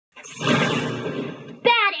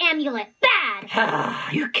amulet.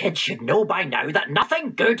 Bad! You kids should know by now that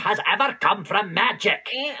nothing good has ever come from magic.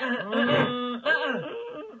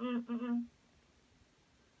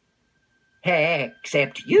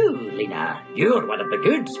 Except you, Lena. You're one of the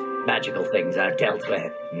good magical things I've dealt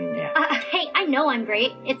with. Yeah. Hey, I know I'm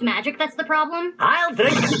great. It's magic that's the problem. I'll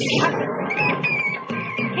drink.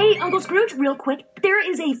 Hey, Uncle Scrooge, real quick. There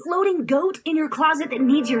is a floating goat in your closet that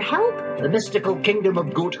needs your help. The mystical kingdom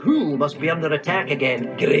of Goat Hool must be under attack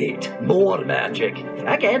again. Great. More magic.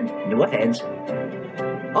 Again, no offense.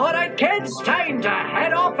 All right, kids, time to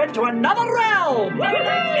head off into another realm.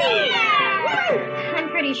 I'm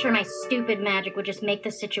pretty sure my stupid magic would just make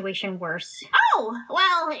the situation worse. Oh,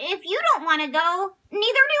 well, if you don't want to go, neither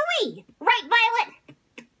do we. Right, Violet?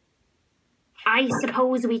 I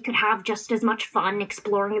suppose we could have just as much fun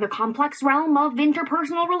exploring the complex realm of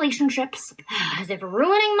interpersonal relationships. As if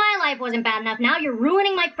ruining my life wasn't bad enough, now you're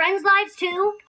ruining my friends' lives too.